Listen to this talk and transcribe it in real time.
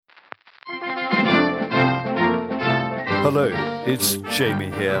Hello, it's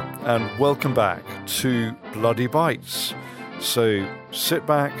Jamie here, and welcome back to Bloody Bites. So sit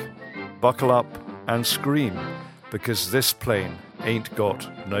back, buckle up, and scream, because this plane ain't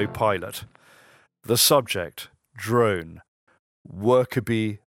got no pilot. The subject, drone, worker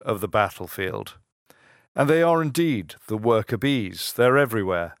bee of the battlefield. And they are indeed the worker bees. They're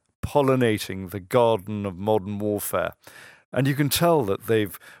everywhere, pollinating the garden of modern warfare. And you can tell that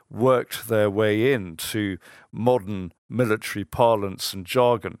they've worked their way into modern military parlance and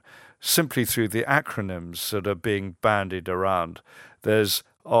jargon simply through the acronyms that are being bandied around. There's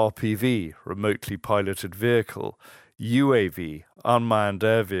RPV, remotely piloted vehicle, UAV, unmanned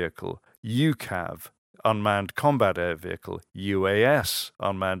air vehicle, UCAV, unmanned combat air vehicle, UAS,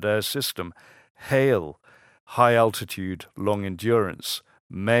 unmanned air system, HAIL, high altitude, long endurance,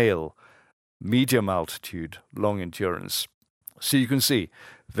 MAIL, medium altitude, long endurance. So you can see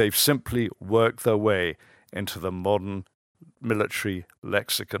they've simply worked their way into the modern military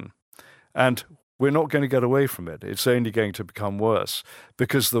lexicon. And we're not going to get away from it. It's only going to become worse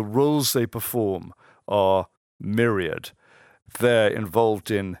because the roles they perform are myriad. They're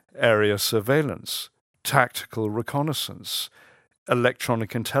involved in area surveillance, tactical reconnaissance,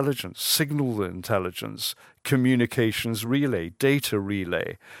 electronic intelligence, signal intelligence, communications relay, data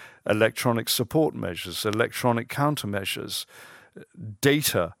relay, electronic support measures, electronic countermeasures,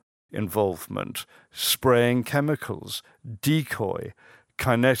 data involvement, spraying chemicals, decoy,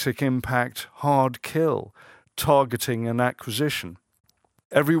 kinetic impact, hard kill, targeting and acquisition.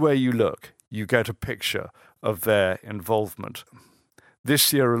 Everywhere you look, you get a picture of their involvement.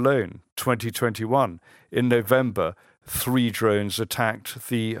 This year alone, 2021, in November, 3 drones attacked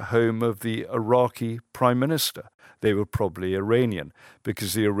the home of the Iraqi Prime Minister. They were probably Iranian,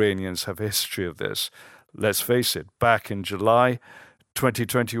 because the Iranians have a history of this. Let's face it, back in July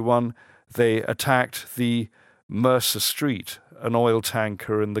 2021, they attacked the Mercer Street, an oil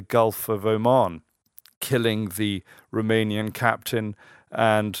tanker in the Gulf of Oman, killing the Romanian captain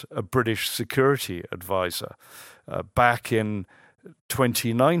and a British security advisor. Back in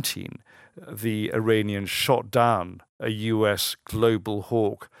 2019, the Iranians shot down a US Global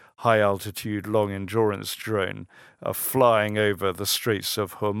Hawk high-altitude, long-endurance drone flying over the Straits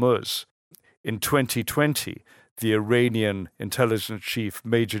of Hormuz. In 2020, the Iranian intelligence chief,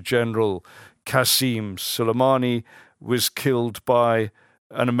 Major General Qasem Soleimani, was killed by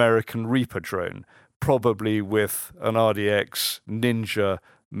an American Reaper drone, probably with an RDX Ninja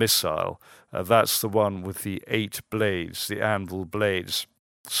missile. That's the one with the 8 blades, the anvil blades.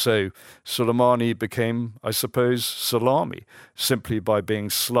 So Soleimani became, I suppose, salami, simply by being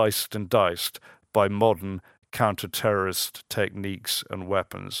sliced and diced by modern counter-terrorist techniques and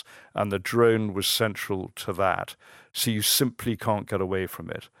weapons. And the drone was central to that. So you simply can't get away from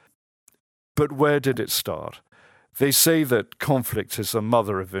it. But where did it start? They say that conflict is the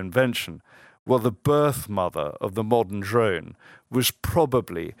mother of invention. Well, the birth mother of the modern drone was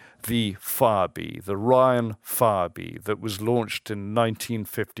probably the Firebee, the Ryan Firebee that was launched in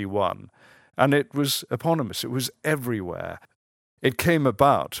 1951. And it was eponymous. It was everywhere. It came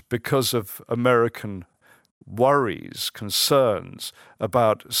about because of American worries, concerns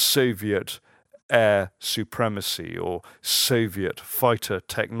about Soviet air supremacy or Soviet fighter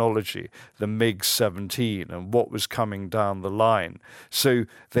technology, the MiG-17, and what was coming down the line. So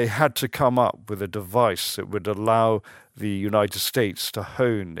they had to come up with a device that would allow the United States to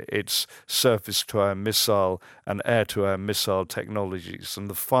hone its surface-to-air missile and air-to-air missile technologies, and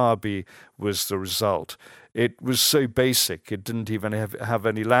the Firebee was the result. It was so basic, it didn't even have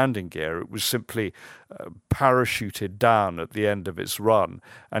any landing gear. It was simply parachuted down at the end of its run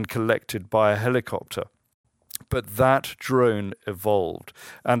and collected by a helicopter. But that drone evolved.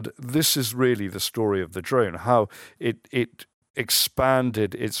 And this is really the story of the drone, how it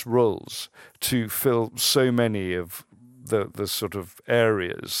expanded its roles to fill so many of the sort of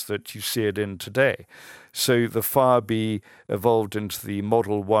areas that you see it in today. So the Firebee evolved into the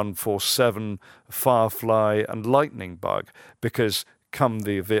Model 147, Firefly, and Lightning Bug, because come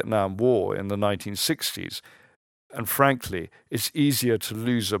the Vietnam War in the 1960s, and frankly, it's easier to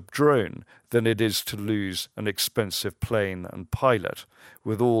lose a drone than it is to lose an expensive plane and pilot,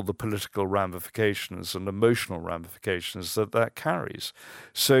 with all the political ramifications and emotional ramifications that carries.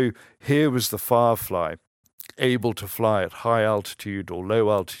 So here was the Firefly, able to fly at high altitude or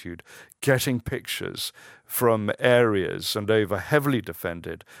low altitude, getting pictures from areas and over heavily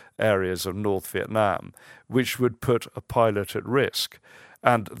defended areas of North Vietnam, which would put a pilot at risk.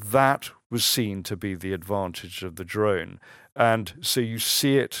 And that was seen to be the advantage of the drone. And so you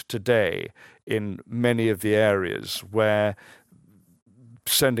see it today in many of the areas where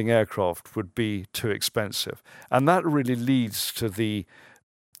sending aircraft would be too expensive. And that really leads to the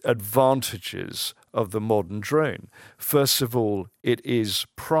advantages of the modern drone. First of all, it is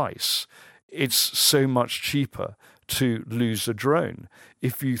price. It's so much cheaper to lose a drone.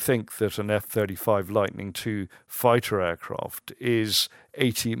 If you think that an F-35 Lightning II fighter aircraft is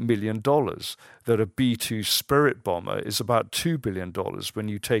 $80 million, that a B-2 Spirit bomber is about $2 billion when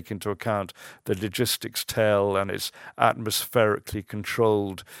you take into account the logistics tail and its atmospherically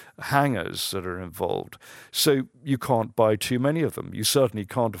controlled hangars that are involved. So you can't buy too many of them. You certainly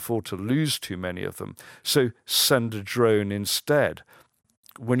can't afford to lose too many of them. So send a drone instead.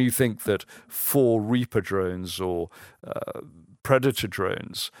 When you think that 4 Reaper drones or Predator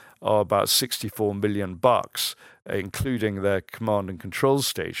drones are about $64 million, including their command and control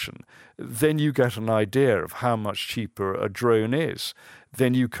station, then you get an idea of how much cheaper a drone is.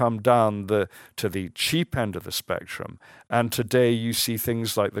 Then you come down to the cheap end of the spectrum, and today you see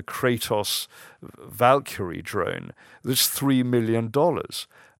things like the Kratos Valkyrie drone that's $3 million,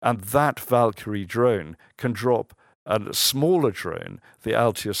 and that Valkyrie drone can drop a smaller drone, the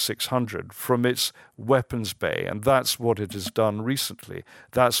Altius 600, from its weapons bay, and that's what it has done recently.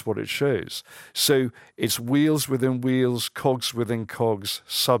 That's what it shows. So it's wheels within wheels, cogs within cogs,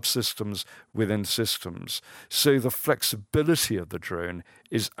 subsystems within systems. So the flexibility of the drone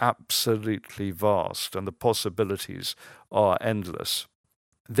is absolutely vast, and the possibilities are endless.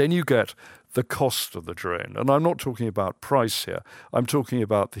 Then you get the cost of the drone. And I'm not talking about price here. I'm talking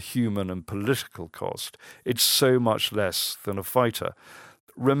about the human and political cost. It's so much less than a fighter.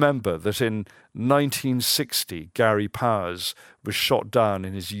 Remember that in 1960, Gary Powers was shot down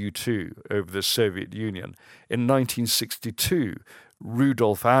in his U-2 over the Soviet Union. In 1962,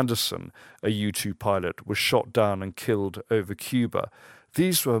 Rudolf Anderson, a U-2 pilot, was shot down and killed over Cuba.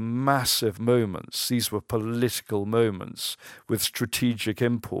 These were massive moments. These were political moments with strategic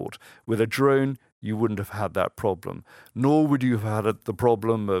import. With a drone, you wouldn't have had that problem, nor would you have had the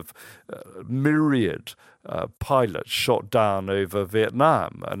problem of myriad pilots shot down over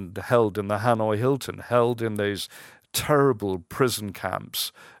Vietnam and held in the Hanoi Hilton, held in those terrible prison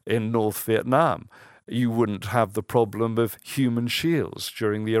camps in North Vietnam. You wouldn't have the problem of human shields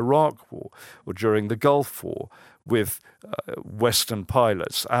during the Iraq War or during the Gulf War, with Western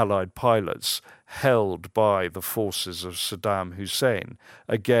pilots, Allied pilots, held by the forces of Saddam Hussein.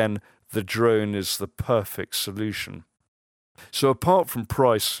 Again, the drone is the perfect solution. So apart from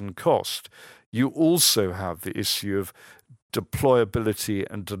price and cost, you also have the issue of deployability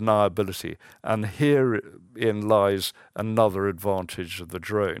and deniability, and herein lies another advantage of the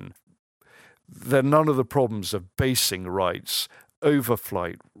drone. There are none of the problems of basing rights,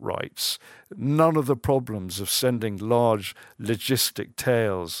 overflight rights, none of the problems of sending large logistic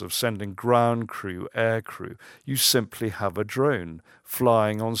tails, of sending ground crew, air crew. You simply have a drone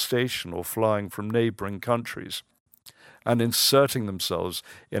flying on station or flying from neighboring countries and inserting themselves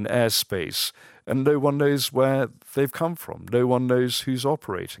in airspace, and no one knows where they've come from. No one knows who's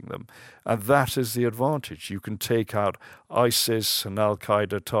operating them. And that is the advantage. You can take out ISIS and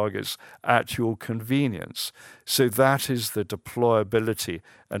Al-Qaeda targets at your convenience. So that is the deployability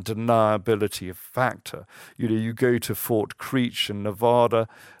and deniability factor. You go to Fort Creech in Nevada.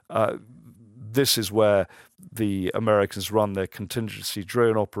 This is where the Americans run their contingency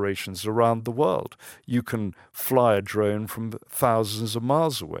drone operations around the world. You can fly a drone from thousands of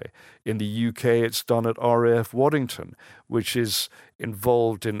miles away. In the UK, it's done at RAF Waddington, which is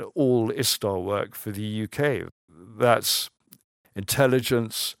involved in all ISTAR work for the UK. That's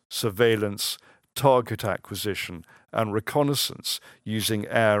intelligence, surveillance, target acquisition, and reconnaissance using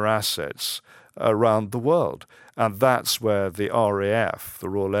air assets around the world. And that's where the RAF, the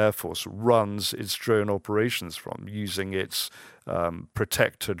Royal Air Force, runs its drone operations from, using its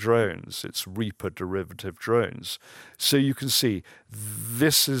Protector drones, its Reaper derivative drones. So you can see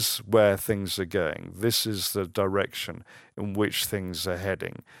this is where things are going. This is the direction in which things are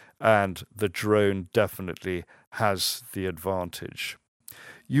heading. And the drone definitely has the advantage.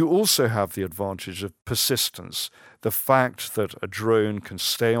 You also have the advantage of persistence, the fact that a drone can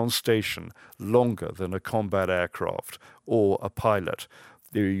stay on station longer than a combat aircraft or a pilot.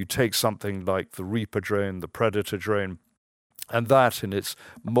 You take something like the Reaper drone, the Predator drone, and that in its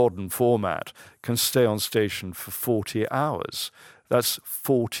modern format can stay on station for 40 hours. That's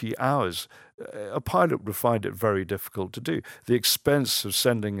 40 hours. A pilot would find it very difficult to do. The expense of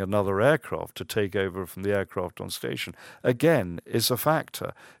sending another aircraft to take over from the aircraft on station, again, is a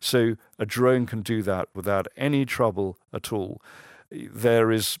factor. So a drone can do that without any trouble at all.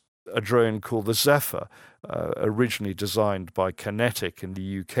 There is a drone called the Zephyr, originally designed by Kinetic in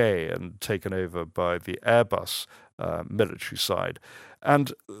the UK and taken over by the Airbus military side.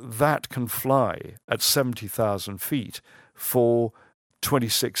 And that can fly at 70,000 feet for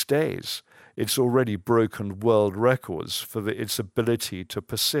 26 days. It's already broken world records for its ability to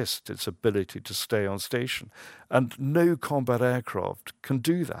persist, its ability to stay on station. And no combat aircraft can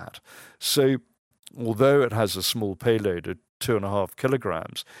do that. So although it has a small payload of 2.5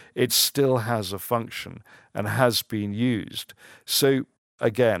 kilograms, it still has a function and has been used. So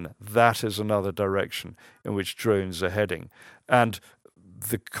again, that is another direction in which drones are heading. And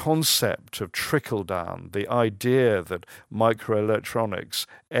the concept of trickle down, the idea that microelectronics,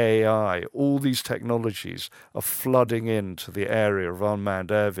 AI, all these technologies are flooding into the area of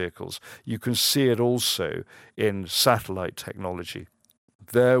unmanned air vehicles. You can see it also in satellite technology.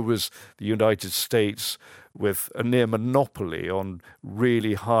 There was the United States with a near monopoly on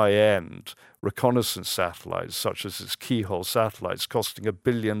really high-end reconnaissance satellites, such as its Keyhole satellites, costing $1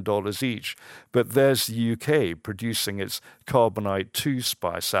 billion each. But there's the UK producing its Carbonite 2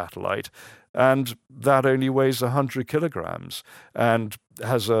 spy satellite, and that only weighs 100 kilograms and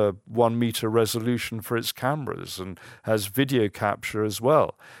has a 1 meter resolution for its cameras and has video capture as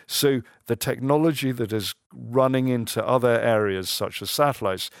well. So the technology that is running into other areas such as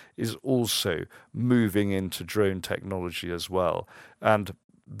satellites is also moving into drone technology as well. And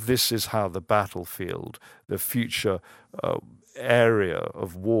this is how the battlefield, the future area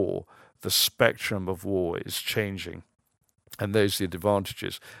of war, the spectrum of war is changing. And those are the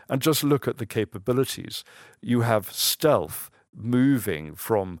advantages. And just look at the capabilities. You have stealth moving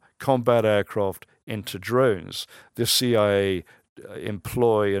from combat aircraft into drones. The CIA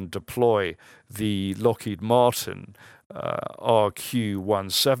employ and deploy the Lockheed Martin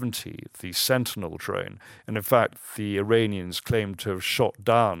RQ-170, the Sentinel drone. And in fact, the Iranians claim to have shot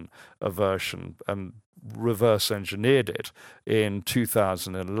down a version and reverse engineered it in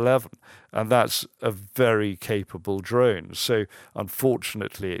 2011, and that's a very capable drone. So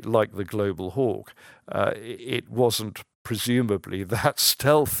unfortunately, like the Global Hawk, it wasn't presumably that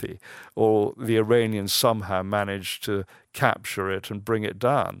stealthy, or the Iranians somehow managed to capture it and bring it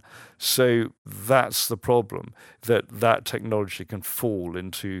down. So that's the problem, that technology can fall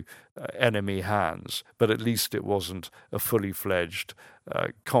into enemy hands, but at least it wasn't a fully fledged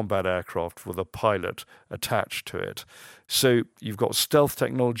combat aircraft with a pilot attached to it. So you've got stealth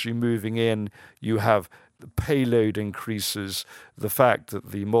technology moving in, you have the payload increases, the fact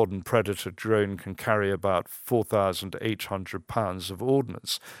that the modern Predator drone can carry about 4,800 pounds of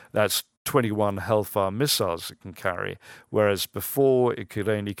ordnance. That's 21 Hellfire missiles it can carry, whereas before it could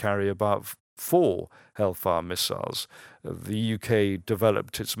only carry about 4 Hellfire missiles. The UK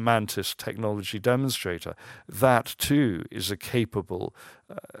developed its Mantis technology demonstrator. That too is a capable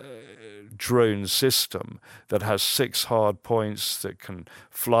drone system that has 6 hard points that can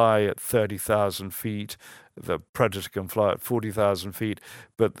fly at 30,000 feet. The Predator can fly at 40,000 feet,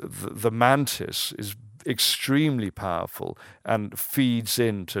 but the Mantis is extremely powerful and feeds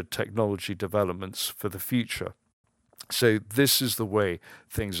into technology developments for the future. So this is the way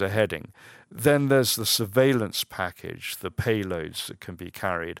things are heading. Then there's the surveillance package, the payloads that can be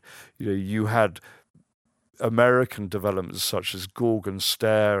carried. You had American developments such as Gorgon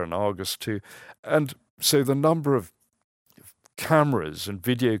Stare and Argus II. And so the number of cameras and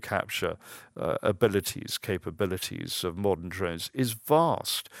video capture capabilities of modern drones is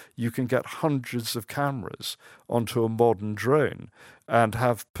vast. You can get hundreds of cameras onto a modern drone and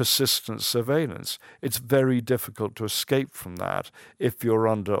have persistent surveillance. It's very difficult to escape from that if you're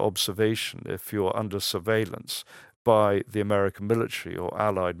under observation, if you're under surveillance by the American military or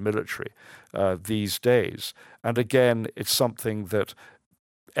allied military these days. And again, it's something that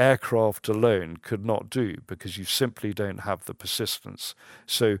aircraft alone could not do because you simply don't have the persistence.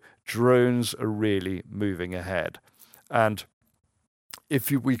 So drones are really moving ahead. And if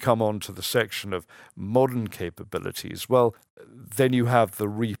we come on to the section of modern capabilities, well, then you have the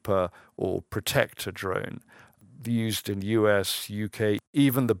Reaper or Protector drone used in US, UK.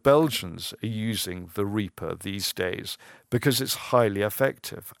 Even the Belgians are using the Reaper these days because it's highly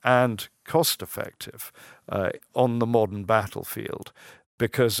effective and cost effective on the modern battlefield,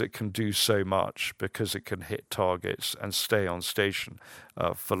 because it can do so much, because it can hit targets and stay on station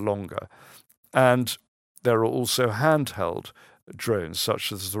for longer. And there are also handheld drones,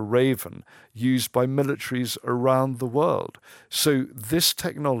 such as the Raven, used by militaries around the world. So this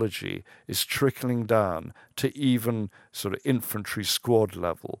technology is trickling down to even sort of infantry squad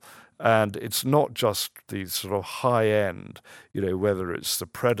level. And it's not just the sort of high end, whether it's the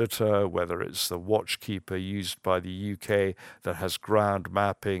Predator, whether it's the Watchkeeper used by the UK that has ground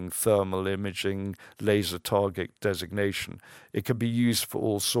mapping, thermal imaging, laser target designation. It can be used for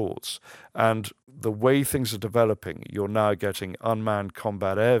all sorts. And the way things are developing, you're now getting unmanned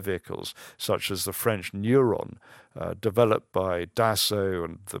combat air vehicles, such as the French Neuron, developed by Dassault,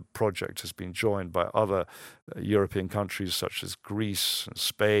 and the project has been joined by other European countries such as Greece and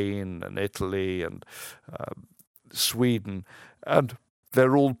Spain and Italy and Sweden, and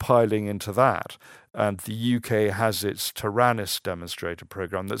they're all piling into that. And the UK has its Taranis demonstrator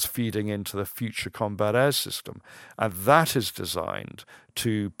program that's feeding into the Future Combat Air System, and that is designed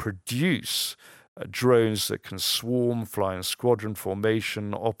to produce drones that can swarm, fly in squadron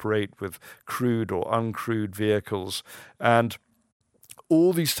formation, operate with crewed or uncrewed vehicles, and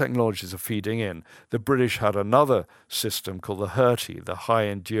all these technologies are feeding in. The British had another system called the HERTI, the High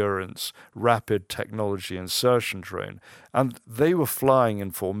Endurance Rapid Technology Insertion Drone, and they were flying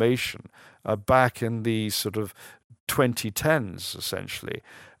in formation back in the sort of 2010s, essentially.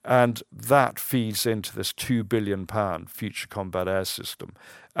 And that feeds into this £2 billion Future Combat Air System.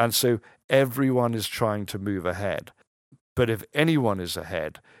 And so everyone is trying to move ahead. But if anyone is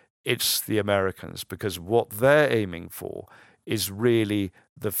ahead, it's the Americans, because what they're aiming for is really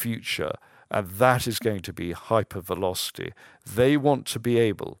the future, and that is going to be hypervelocity. They want to be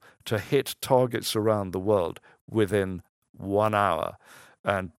able to hit targets around the world within 1 hour.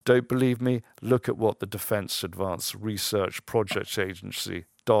 And don't believe me? Look at what the Defense Advanced Research Projects Agency,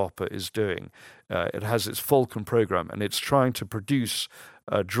 DARPA, is doing. It has its Falcon program, and it's trying to produce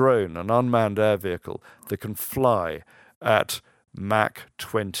a drone, an unmanned air vehicle, that can fly at Mach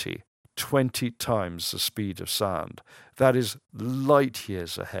 20 times the speed of sound. That is light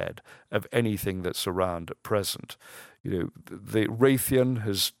years ahead of anything that's around at present. The Raytheon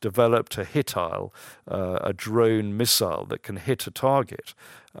has developed a Hittile, a drone missile that can hit a target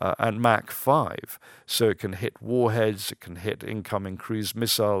at Mach 5. So it can hit warheads, it can hit incoming cruise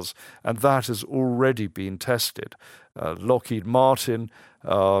missiles, and that has already been tested. Lockheed Martin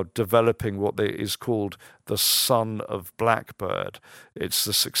are developing what is called the Son of Blackbird. It's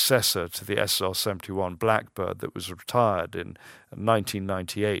the successor to the SR-71 Blackbird that was retired in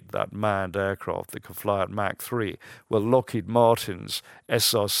 1998, that manned aircraft that could fly at Mach 3. Well, Lockheed Martin's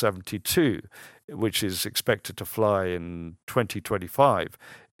SR-72, which is expected to fly in 2025,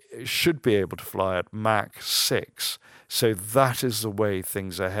 should be able to fly at Mach 6. So that is the way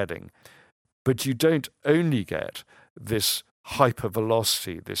things are heading. But you don't only get this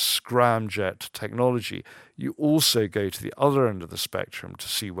hypervelocity, this scramjet technology. You also go to the other end of the spectrum to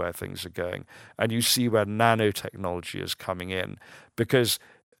see where things are going, and you see where nanotechnology is coming in. Because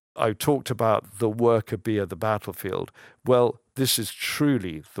I talked about the worker bee of the battlefield. Well, this is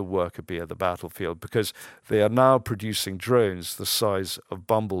truly the worker bee of the battlefield, because they are now producing drones the size of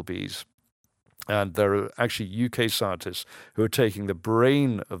bumblebees. And there are actually UK scientists who are taking the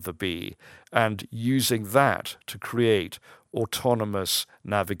brain of the bee and using that to create autonomous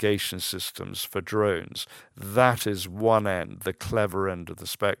navigation systems for drones. That is one end, the clever end of the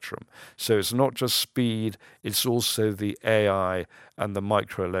spectrum. So it's not just speed, it's also the AI and the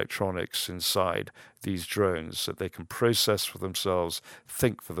microelectronics inside these drones that they can process for themselves,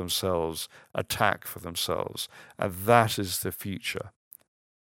 think for themselves, attack for themselves. And that is the future.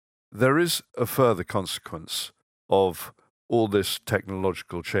 There is a further consequence of all this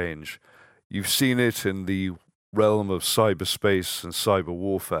technological change. You've seen it in the realm of cyberspace and cyber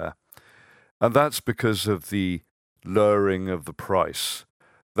warfare, and that's because of the lowering of the price.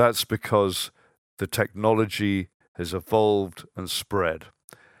 That's because the technology has evolved and spread.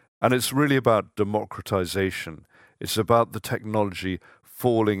 And it's really about democratization. It's about the technology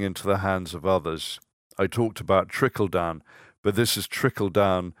falling into the hands of others. I talked about trickle down, but this is trickle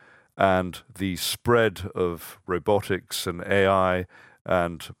down and the spread of robotics and AI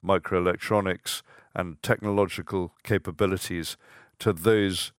and microelectronics and technological capabilities to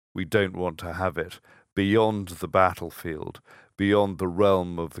those we don't want to have it, beyond the battlefield, beyond the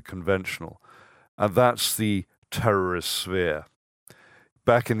realm of the conventional. And that's the terrorist sphere.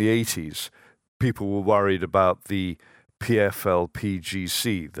 Back in the 80s, people were worried about the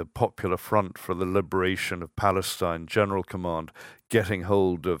PFLP-GC, the Popular Front for the Liberation of Palestine General Command, getting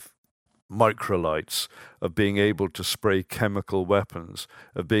hold of microlights, of being able to spray chemical weapons,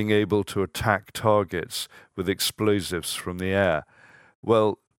 of being able to attack targets with explosives from the air.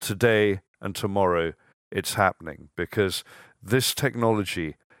 Well, today and tomorrow it's happening, because this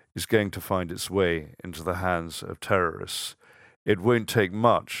technology is going to find its way into the hands of terrorists. It won't take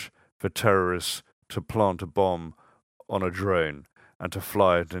much for terrorists to plant a bomb on a drone and to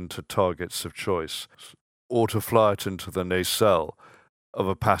fly it into targets of choice, or to fly it into the nacelle of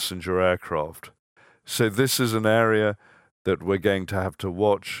a passenger aircraft. So this is an area that we're going to have to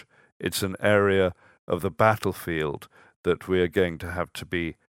watch. It's an area of the battlefield that we are going to have to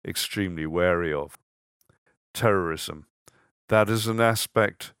be extremely wary of. Terrorism. That is an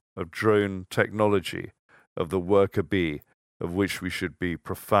aspect of drone technology, of the worker bee, of which we should be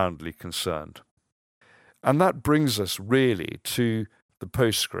profoundly concerned. And that brings us really to the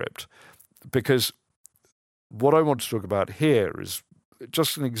postscript, because what I want to talk about here is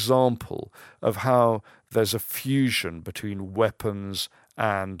just an example of how there's a fusion between weapons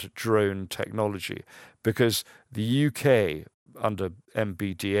and drone technology, because the UK, under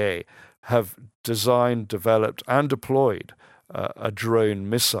MBDA, have designed, developed, and deployed a drone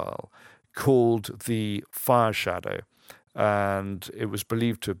missile called the Fire Shadow. And it was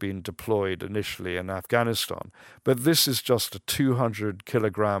believed to have been deployed initially in Afghanistan. But this is just a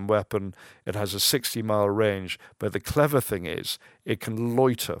 200-kilogram weapon. It has a 60-mile range. But the clever thing is it can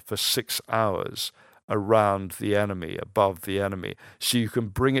loiter for 6 hours around the enemy, above the enemy. So you can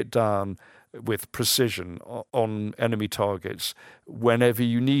bring it down with precision on enemy targets whenever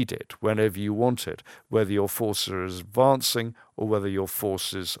you need it, whenever you want it, whether your forces are advancing or whether your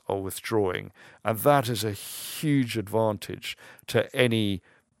forces are withdrawing. And that is a huge advantage to any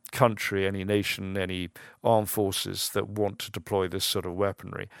country, any nation, any armed forces that want to deploy this sort of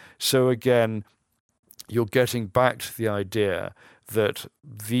weaponry. So again, you're getting back to the idea that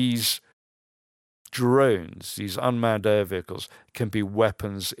these drones, these unmanned air vehicles, can be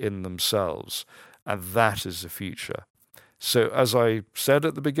weapons in themselves, and that is the future. So as I said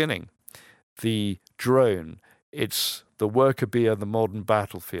at the beginning, the drone, it's the worker bee of the modern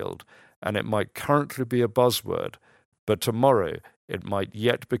battlefield, and it might currently be a buzzword, but tomorrow it might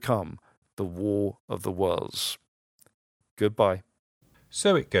yet become the war of the worlds. Goodbye.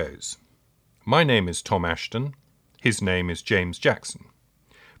 So it goes. My name is Tom Ashton. His name is James Jackson.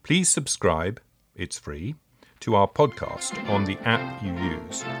 Please subscribe, it's free, to our podcast on the app you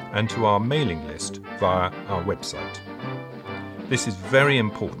use and to our mailing list via our website. This is very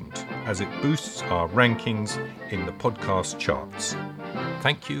important as it boosts our rankings in the podcast charts.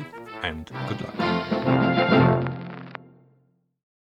 Thank you and good luck.